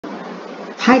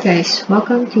Hi guys,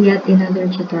 welcome to yet another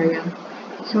tutorial.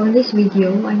 So in this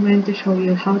video, I'm going to show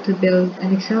you how to build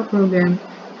an Excel program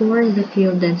for the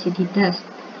field density test.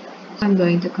 So I'm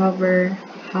going to cover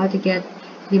how to get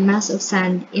the mass of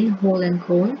sand in hole and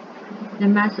cone, the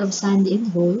mass of sand in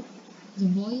hole, the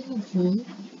volume of hole,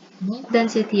 bulk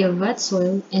density of wet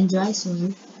soil and dry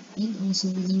soil, and also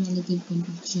the relative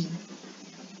compaction.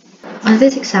 On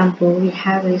this example, we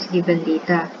have this given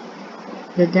data: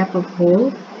 the depth of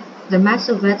hole, the mass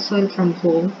of wet soil from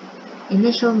hole,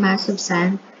 initial mass of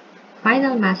sand,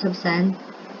 final mass of sand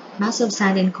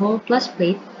in coal plus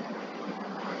plate,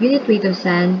 unit weight of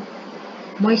sand,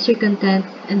 moisture content,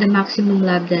 and the maximum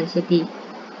lab density.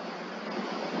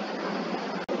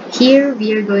 Here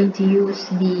we are going to use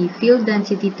the field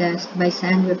density test by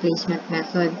sand replacement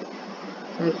method.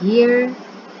 So here,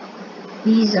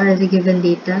 these are the given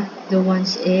data, the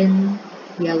ones in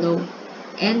yellow,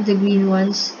 and the green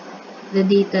ones, the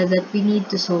data that we need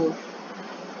to solve.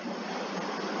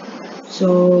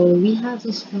 So we have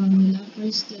this formula.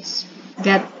 First, let's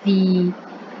get the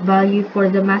value for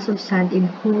the mass of sand in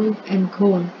hole and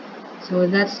cone. So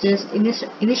that's just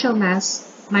initial mass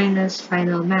minus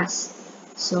final mass.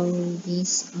 So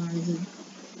these are the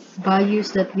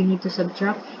values that we need to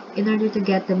subtract in order to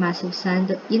get the mass of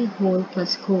sand in hole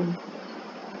plus cone.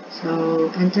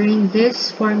 So entering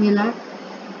this formula,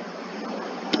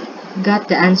 got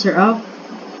the answer of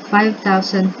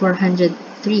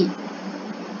 5,403.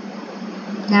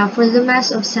 Now for the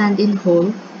mass of sand in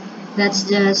hole, that's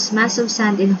just mass of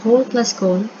sand in hole plus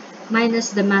cone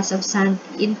minus the mass of sand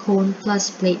in cone plus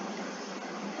plate.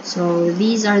 So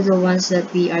these are the ones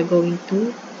that we are going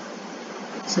to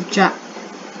subtract.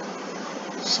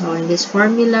 So in this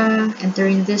formula,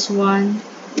 entering this one,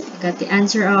 got the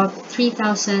answer of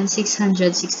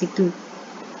 3,662.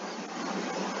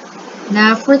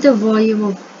 Now for the volume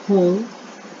of hole,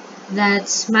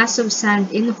 that's mass of sand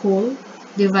in hole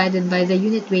divided by the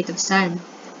unit weight of sand.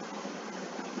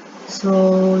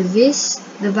 So this,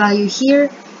 the value here,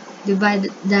 divide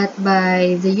that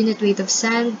by the unit weight of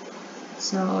sand.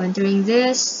 So entering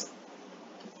this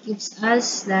gives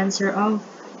us the answer of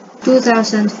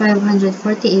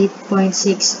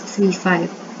 2,548.635.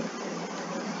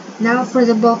 Now for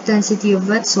the bulk density of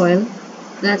wet soil,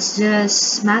 that's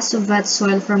just mass of wet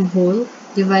soil from hole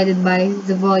divided by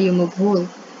the volume of hole.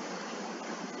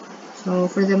 So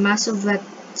for the mass of wet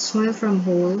soil from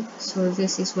hole, so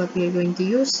this is what we are going to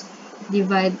use.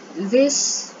 Divide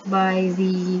this by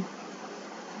the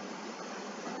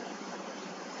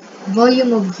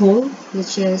volume of hole,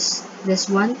 which is this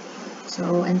one.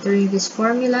 So entering this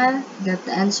formula, got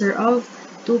the answer of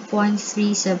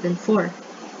 2.374.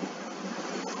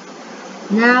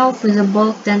 Now for the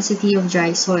bulk density of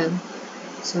dry soil.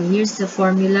 So here's the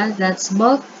formula. That's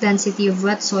bulk density of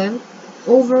wet soil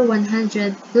over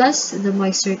 100 plus the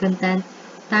moisture content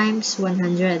times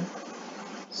 100.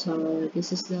 So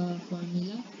this is the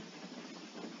formula.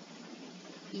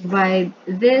 Divide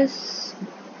this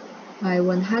by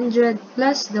 100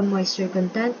 plus the moisture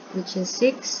content, which is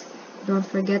 6. Don't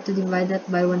forget to divide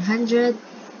that by 100,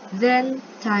 then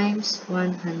times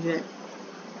 100.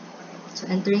 So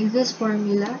entering this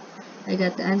formula, I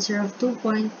got the answer of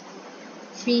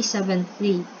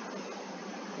 2.373.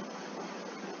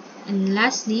 And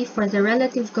lastly, for the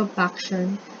relative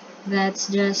compaction, that's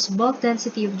just bulk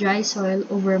density of dry soil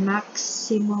over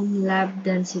maximum lab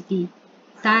density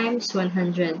times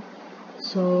 100.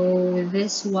 So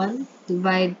this one,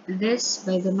 divide this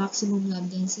by the maximum lab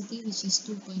density, which is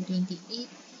 2.28,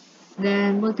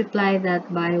 then multiply that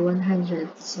by 100.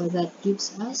 So that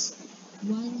gives us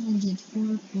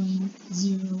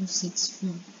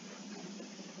 104.064.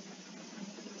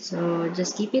 So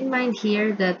just keep in mind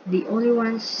here that the only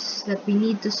ones that we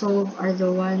need to solve are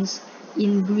the ones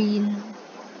in green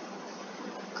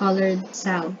colored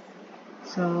cell.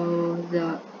 So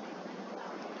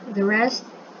the rest,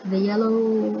 the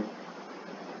yellow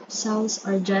cells,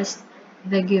 are just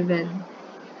the given.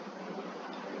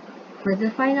 For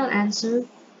the final answer,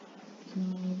 so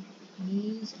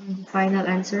these are the final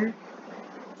answer.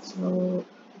 So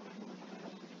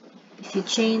if you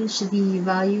change the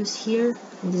values here,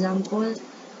 for example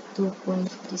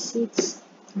 2.56,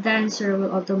 the answer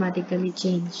will automatically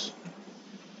change.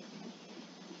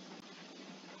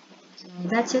 So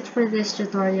that's it for this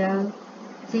tutorial.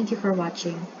 Thank you for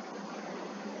watching.